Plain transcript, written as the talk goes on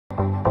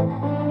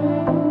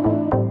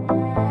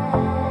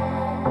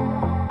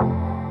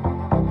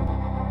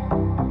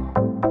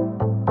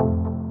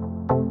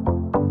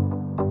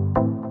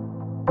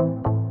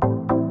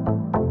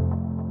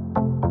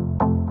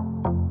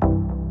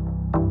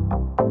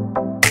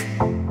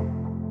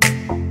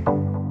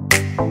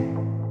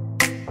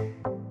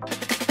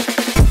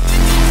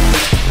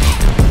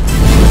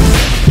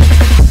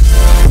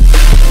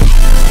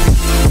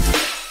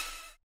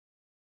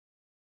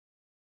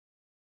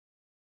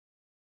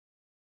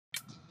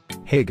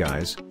Hey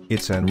guys,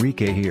 it's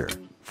Enrique here,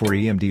 for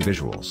EMD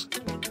Visuals.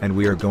 And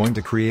we are going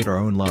to create our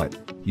own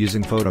LUT,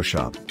 using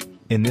Photoshop.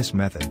 In this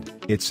method,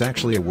 it's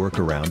actually a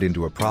workaround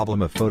into a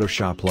problem of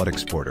Photoshop LUT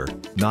exporter,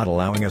 not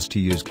allowing us to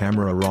use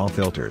camera raw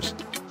filters.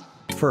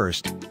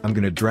 First, I'm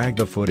gonna drag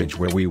the footage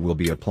where we will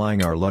be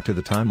applying our LUT to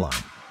the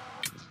timeline.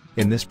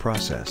 In this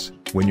process,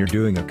 when you're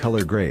doing a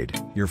color grade,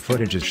 your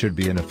footages should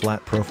be in a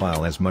flat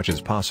profile as much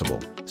as possible,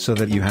 so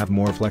that you have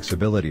more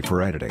flexibility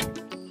for editing.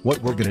 What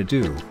we're gonna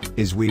do,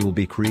 is we will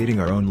be creating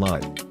our own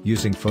LUT,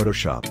 using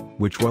Photoshop,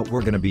 which what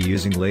we're gonna be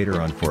using later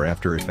on for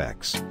After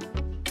Effects.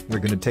 We're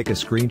gonna take a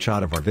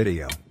screenshot of our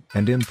video,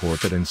 and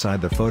import it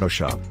inside the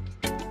Photoshop.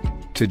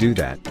 To do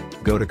that,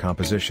 go to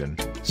Composition,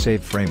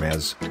 Save Frame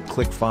As,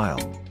 click File.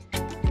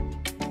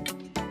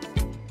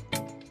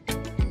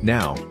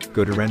 Now,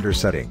 go to Render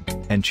Setting,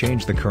 and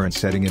change the current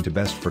setting into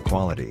Best for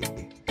quality.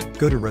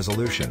 Go to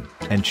Resolution,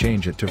 and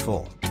change it to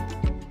Full.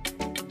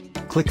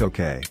 Click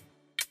OK.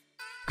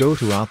 Go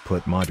to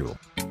Output Module.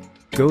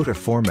 Go to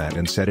Format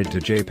and set it to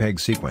JPEG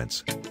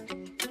Sequence.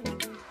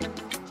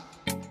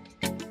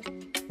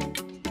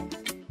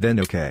 Then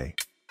OK.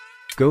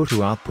 Go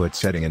to Output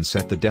Setting and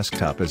set the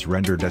desktop as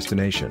Render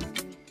Destination.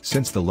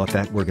 Since the LUT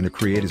that we're going to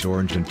create is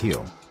orange and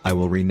teal, I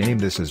will rename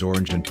this as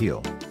Orange and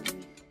Teal.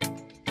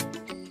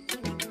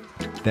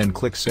 Then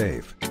click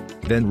Save.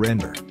 Then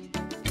Render.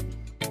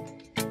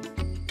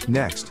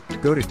 Next,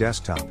 go to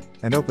Desktop,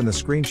 and open the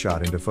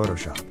screenshot into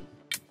Photoshop.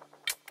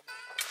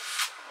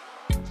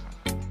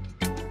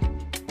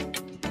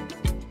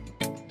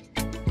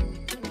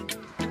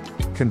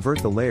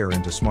 Convert the layer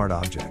into Smart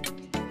Object.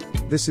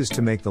 This is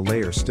to make the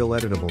layer still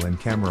editable in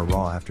Camera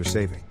Raw after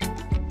saving.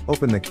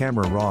 Open the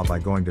Camera Raw by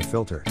going to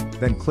Filter,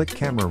 then click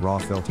Camera Raw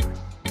Filter.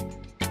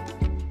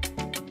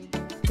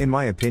 In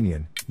my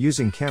opinion,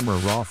 using Camera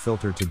Raw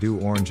Filter to do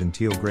orange and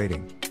teal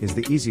grading is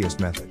the easiest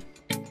method.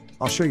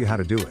 I'll show you how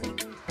to do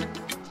it.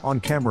 On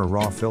Camera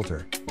Raw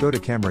Filter, go to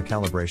Camera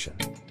Calibration.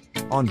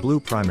 On Blue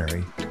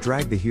Primary,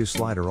 drag the hue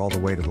slider all the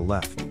way to the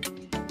left.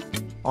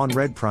 On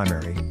Red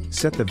Primary,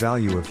 set the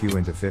value of hue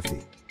into 50.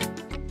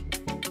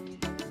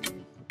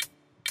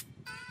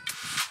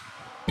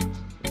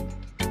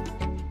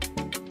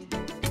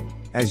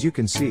 As you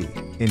can see,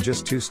 in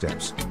just 2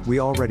 steps, we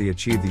already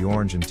achieved the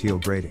orange and teal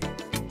grading.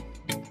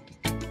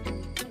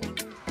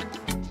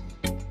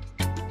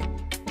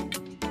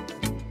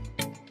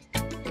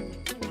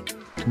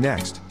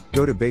 Next,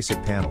 go to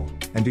Basic Panel,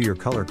 and do your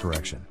color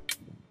correction.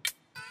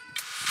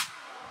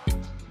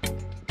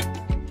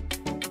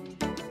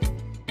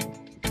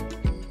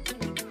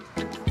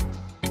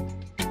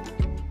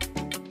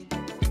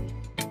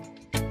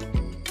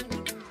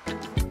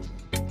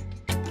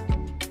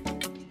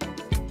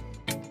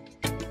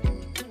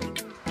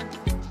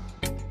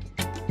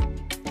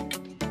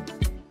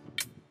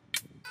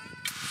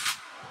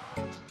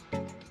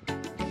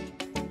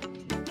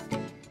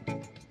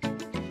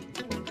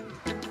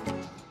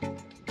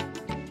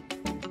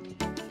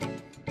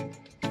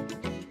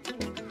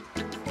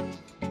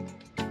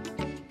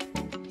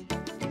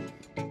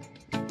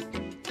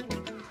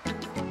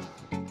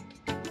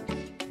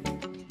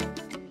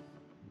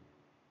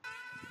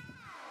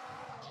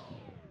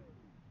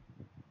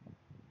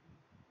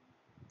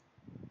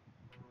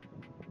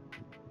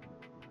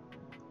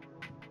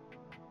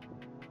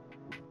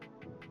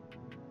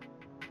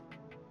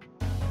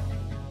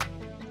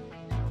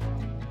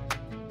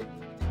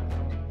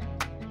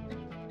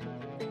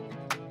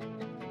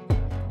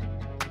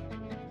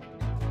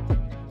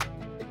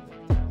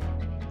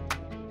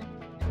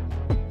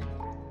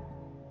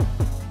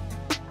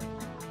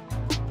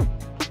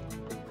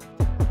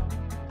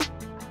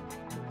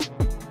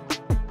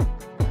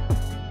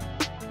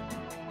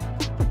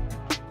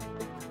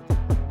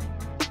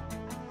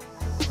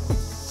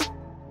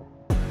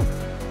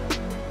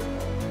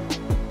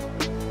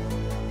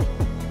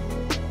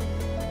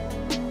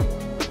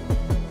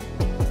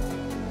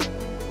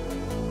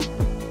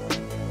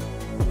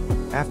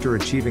 After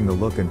achieving the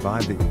look and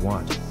vibe that you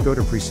want, go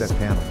to Preset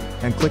Panel,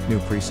 and click New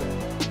Preset.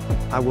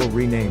 I will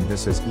rename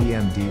this as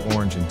EMD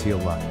Orange and Teal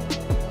LUT.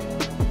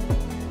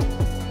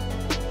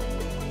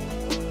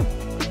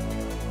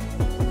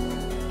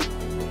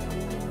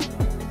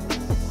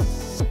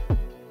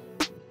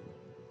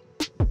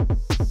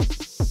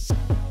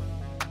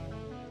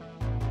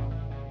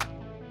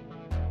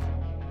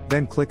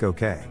 Then click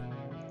OK.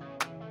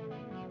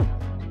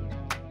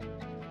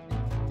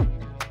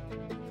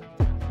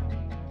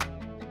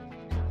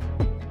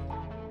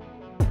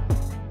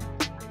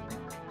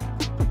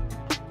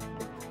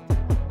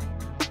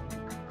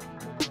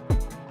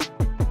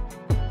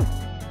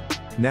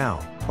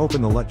 Now,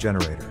 open the LUT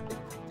generator.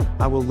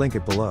 I will link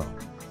it below.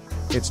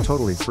 It's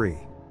totally free.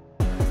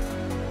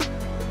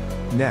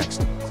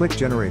 Next, click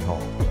Generate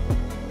All.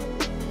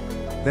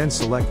 Then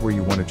select where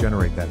you want to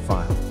generate that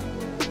file.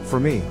 For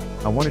me,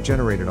 I want to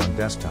generate it on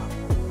desktop.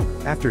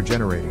 After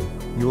generating,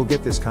 you will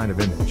get this kind of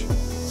image.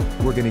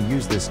 We're going to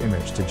use this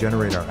image to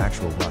generate our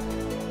actual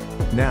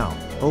LUT. Now,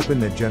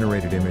 open the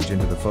generated image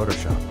into the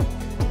Photoshop.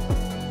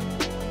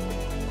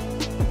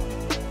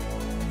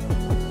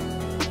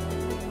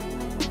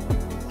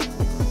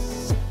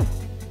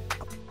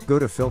 Go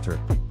to Filter,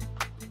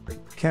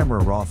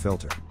 Camera Raw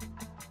Filter.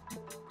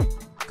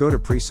 Go to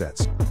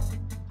Presets.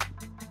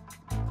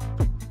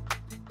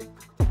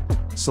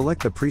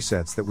 Select the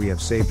presets that we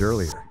have saved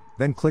earlier,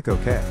 then click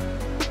OK.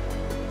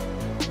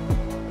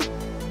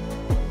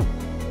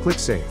 Click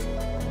Save.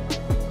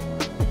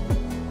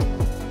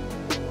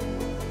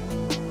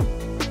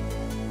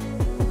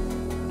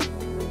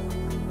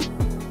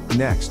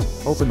 Next,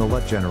 open the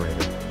LUT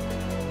generator.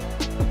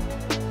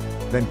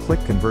 Then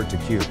click Convert to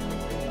Cube.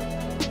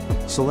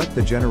 Select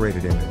the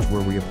generated image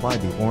where we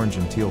applied the orange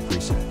and teal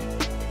preset.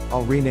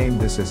 I'll rename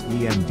this as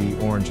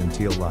EMD Orange and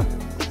Teal LUT.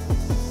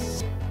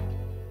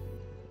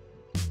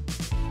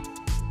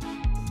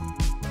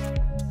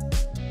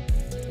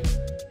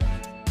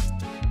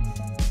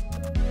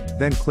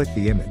 Then click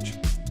the image.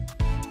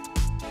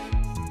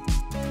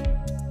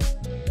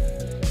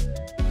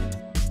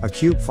 A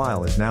cube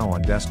file is now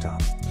on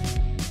desktop.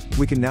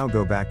 We can now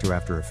go back to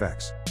After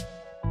Effects.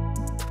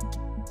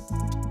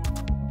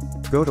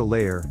 Go to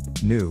Layer,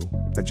 New,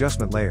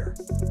 Adjustment Layer.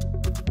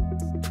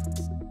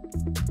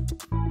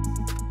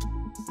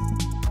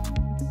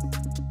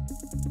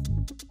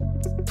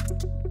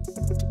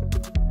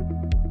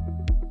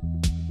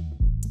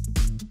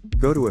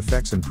 Go to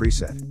Effects and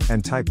Preset,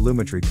 and type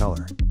Lumetri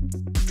Color.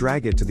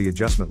 Drag it to the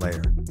adjustment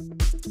layer.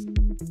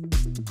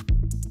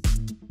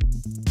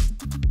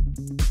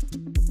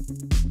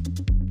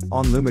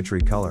 On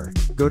Lumetri Color,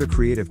 go to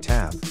Creative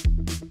tab.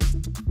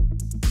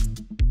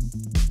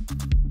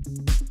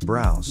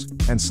 Browse,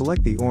 and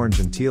select the orange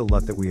and teal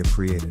LUT that we have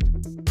created.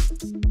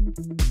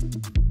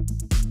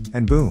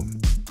 And boom!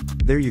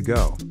 There you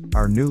go,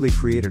 our newly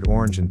created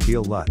orange and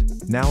teal LUT,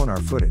 now in our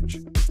footage.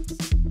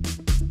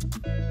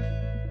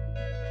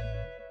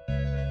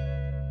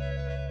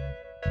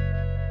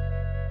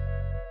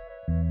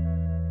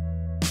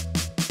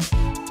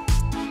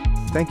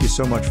 Thank you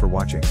so much for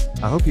watching.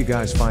 I hope you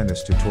guys find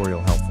this tutorial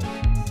helpful.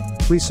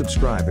 Please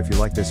subscribe if you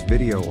like this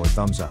video or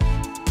thumbs up.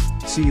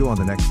 See you on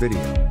the next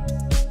video.